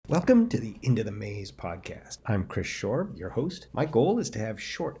Welcome to the Into the Maze podcast. I'm Chris Shore, your host. My goal is to have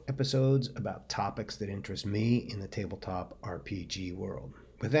short episodes about topics that interest me in the tabletop RPG world.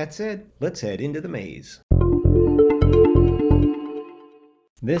 With that said, let's head into the maze.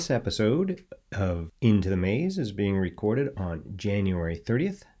 This episode of Into the Maze is being recorded on January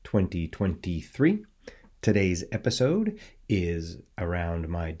 30th, 2023. Today's episode is around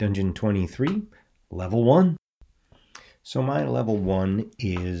my Dungeon 23 Level 1. So my level 1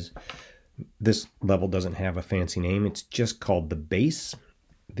 is, this level doesn't have a fancy name, it's just called the base.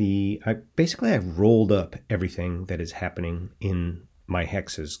 I've rolled up everything that is happening in my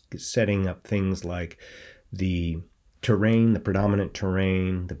hexes, setting up things like the terrain, the predominant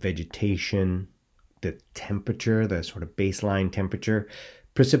terrain, the vegetation, the temperature, the sort of baseline temperature,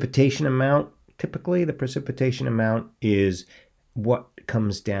 precipitation amount. Typically the precipitation amount is what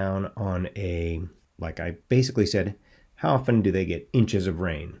comes down on like I basically said, how often do they get inches of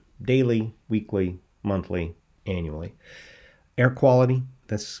rain? Daily, weekly, monthly, annually. Air quality,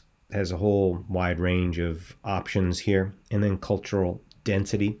 this has a whole wide range of options here. And then cultural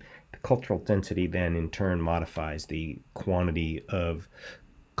density. The cultural density then in turn modifies the quantity of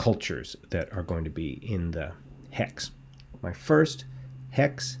cultures that are going to be in the hex. My first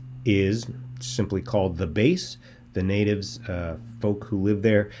hex is simply called the base. The natives, folk who live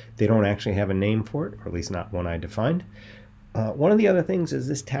there, they don't actually have a name for it, or at least not one I defined. One of the other things is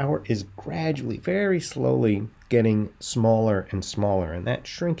this tower is gradually, very slowly getting smaller and smaller, and that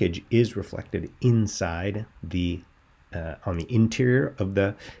shrinkage is reflected inside on the interior of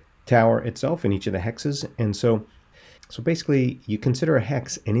the tower itself in each of the hexes. And so basically you consider a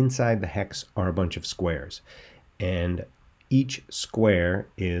hex, and inside the hex are a bunch of squares, and each square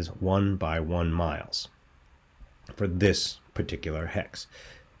is 1 by 1 miles for this particular hex.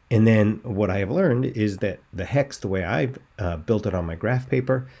 And then what I have learned is that the hex, the way I've built it on my graph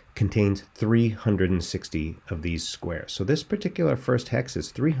paper, contains 360 of these squares. So this particular first hex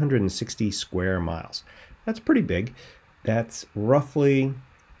is 360 square miles. That's pretty big. That's roughly,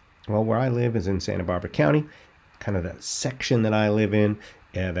 well, where I live is in Santa Barbara County, kind of the section that I live in.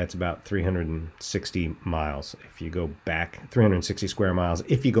 That's about 360 miles if you go back, 360 square miles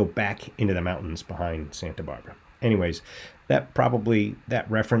if you go back into the mountains behind Santa Barbara. Anyways, that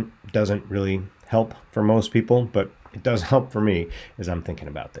reference doesn't really help for most people, but it does help for me as I'm thinking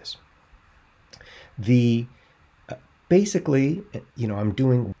about this. Basically, I'm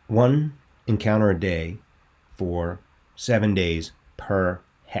doing one encounter a day for 7 days per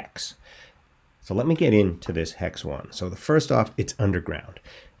hex. So let me get into this hex one. So the first off, it's underground.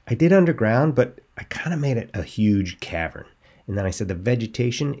 I did underground, but I kind of made it a huge cavern. And then I said the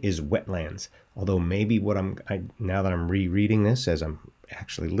vegetation is wetlands. Although maybe now that I'm rereading this as I'm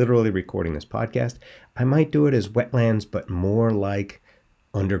actually literally recording this podcast, I might do it as wetlands, but more like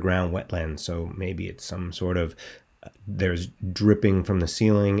underground wetlands. So maybe it's some sort of, there's dripping from the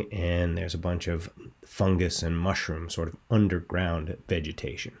ceiling and there's a bunch of fungus and mushrooms, sort of underground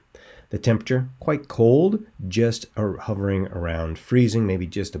vegetation. The temperature, quite cold, just hovering around freezing, maybe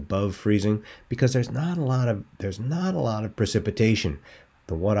just above freezing, because there's not a lot of precipitation.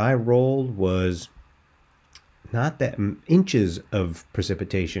 What I rolled was not that inches of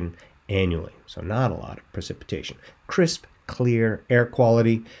precipitation annually, so not a lot of precipitation. Crisp, clear air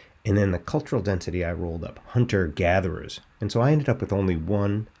quality, and then the cultural density I rolled up, hunter-gatherers. And so I ended up with only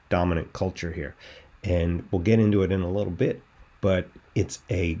one dominant culture here. And we'll get into it in a little bit, but it's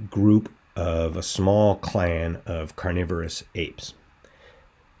a group of a small clan of carnivorous apes.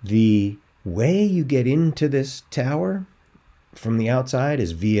 The way you get into this tower from the outside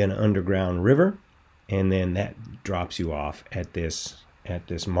is via an underground river, and then that drops you off at this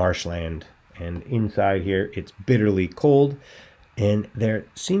marshland. And inside here, it's bitterly cold, and there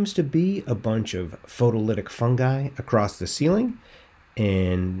seems to be a bunch of photolytic fungi across the ceiling,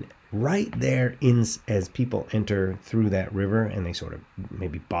 and right there as people enter through that river and they sort of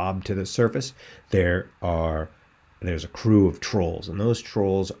maybe bob to the surface, there's a crew of trolls, and those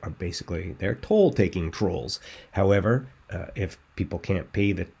trolls are basically, they're toll-taking trolls. However, if people can't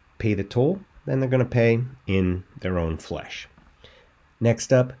pay the toll, then they're going to pay in their own flesh.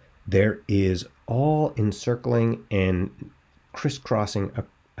 Next up, there is all encircling and crisscrossing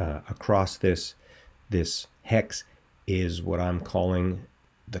across this hex is what I'm calling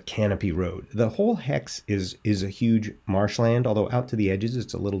the Canopy Road. The whole hex is a huge marshland, although out to the edges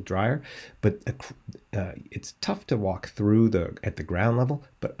it's a little drier, but it's tough to walk through at the ground level.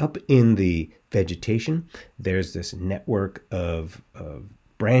 But up in the vegetation, there's this network of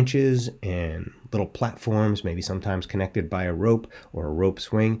branches and little platforms, maybe sometimes connected by a rope or a rope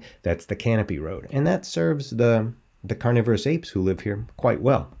swing. That's the Canopy Road, and that serves the carnivorous apes who live here quite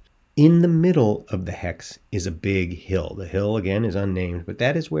well. In the middle of the hex is a big hill. The hill, again, is unnamed, but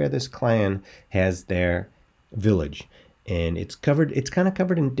that is where this clan has their village. And it's kind of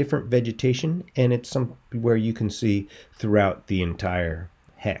covered in different vegetation, and it's somewhere you can see throughout the entire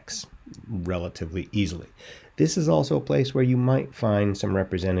hex relatively easily. This is also a place where you might find some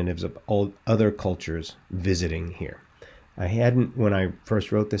representatives of all other cultures visiting here. I hadn't, when I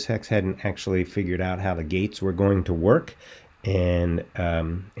first wrote this hex, hadn't actually figured out how the gates were going to work, and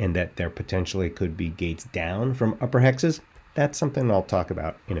that there potentially could be gates down from upper hexes. That's something I'll talk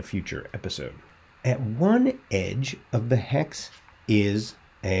about in a future episode. At one edge of the hex is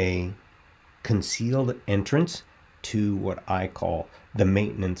a concealed entrance to what I call the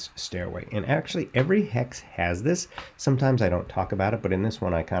maintenance stairway. And actually every hex has this. Sometimes I don't talk about it, but in this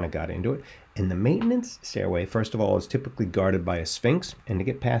one I kind of got into it. And the maintenance stairway, first of all, is typically guarded by a sphinx. And to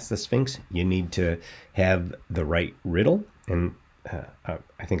get past the sphinx, you need to have the right riddle. And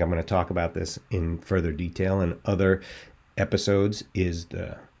I think I'm going to talk about this in further detail in other episodes, is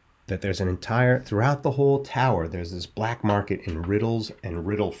that there's an entire, throughout the whole tower, there's this black market in riddles and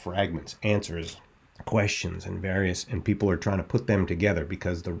riddle fragments, answers, questions, and people are trying to put them together,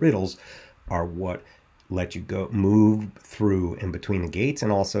 because the riddles are what let you move through in between the gates,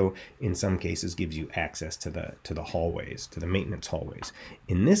 and also in some cases gives you access to the hallways, to the maintenance hallways.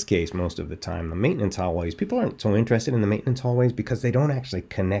 In this case, most of the time, the maintenance hallways, people aren't so interested in the maintenance hallways because they don't actually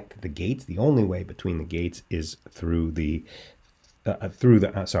connect the gates. The only way between the gates is through the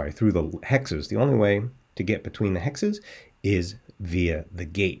hexes. The only way to get between the hexes is via the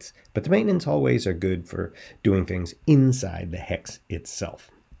gates. But the maintenance hallways are good for doing things inside the hex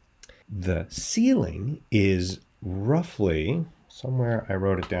itself. The ceiling is roughly, somewhere I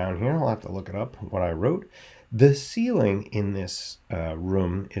wrote it down here, I'll have to look it up, what I wrote. The ceiling in this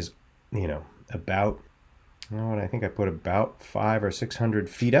room is, about, I think I put about 500 or 600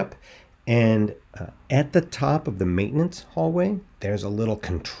 feet up. And at the top of the maintenance hallway, there's a little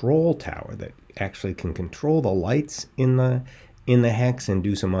control tower that actually can control the lights in the hex and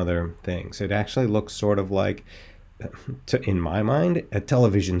do some other things. It actually looks sort of like, in my mind, a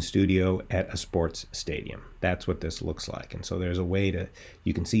television studio at a sports stadium. That's what this looks like. And so there's a way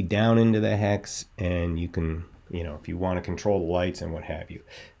you can see down into the hex, and you can, if you want to control the lights and what have you.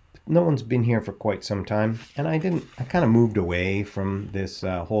 No one's been here for quite some time, and I kind of moved away from this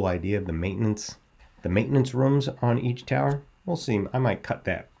whole idea of the maintenance rooms on each tower. We'll see. I might cut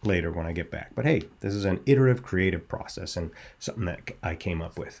that later when I get back. But hey, this is an iterative creative process and something that I came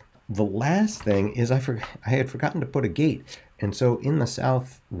up with. The last thing is I had forgotten to put a gate. And so in the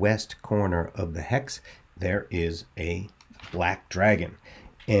southwest corner of the hex, there is a black dragon.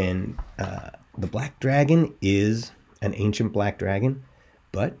 And the black dragon is an ancient black dragon,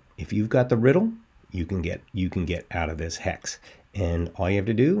 but if you've got the riddle, you can get out of this hex. And all you have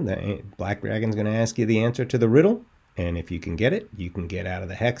to do, the black dragon's going to ask you the answer to the riddle, and if you can get it, you can get out of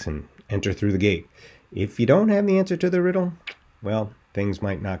the hex and enter through the gate. If you don't have the answer to the riddle, well, things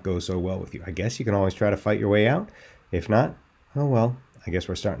might not go so well with you. I guess you can always try to fight your way out. If not, oh well, I guess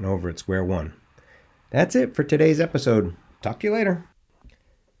we're starting over at square one. That's it for today's episode. Talk to you later.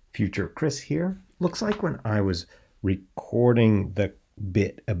 Future Chris here. Looks like when I was recording the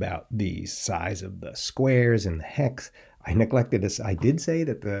bit about the size of the squares and the hex, I neglected this. I did say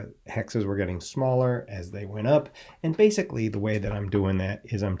that the hexes were getting smaller as they went up, and basically the way that I'm doing that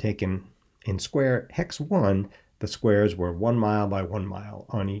is I'm taking, in square hex 1, the squares were 1 mile by 1 mile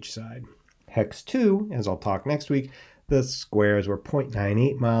on each side. Hex 2, as I'll talk next week, the squares were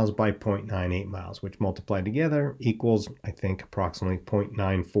 0.98 miles by 0.98 miles, which multiplied together equals, I think, approximately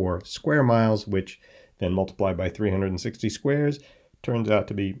 0.94 square miles, which then multiplied by 360 squares turns out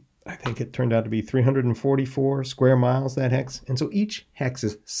to be, I think it turned out to be 344 square miles, that hex. And so each hex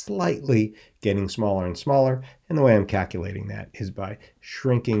is slightly getting smaller and smaller. And the way I'm calculating that is by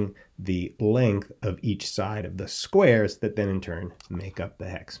shrinking the length of each side of the squares that then in turn make up the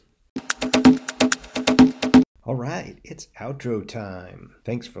hex. All right, it's outro time.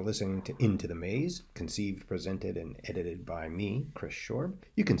 Thanks for listening to Into the Maze, conceived, presented, and edited by me, Chris Shorb.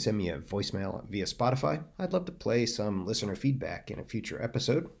 You can send me a voicemail via Spotify. I'd love to play some listener feedback in a future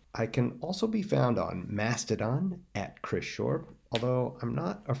episode. I can also be found on Mastodon at Chris Shorb, although I'm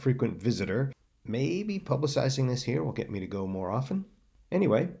not a frequent visitor. Maybe publicizing this here will get me to go more often.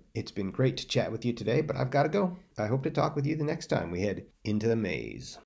 Anyway, it's been great to chat with you today, but I've got to go. I hope to talk with you the next time we head into the maze.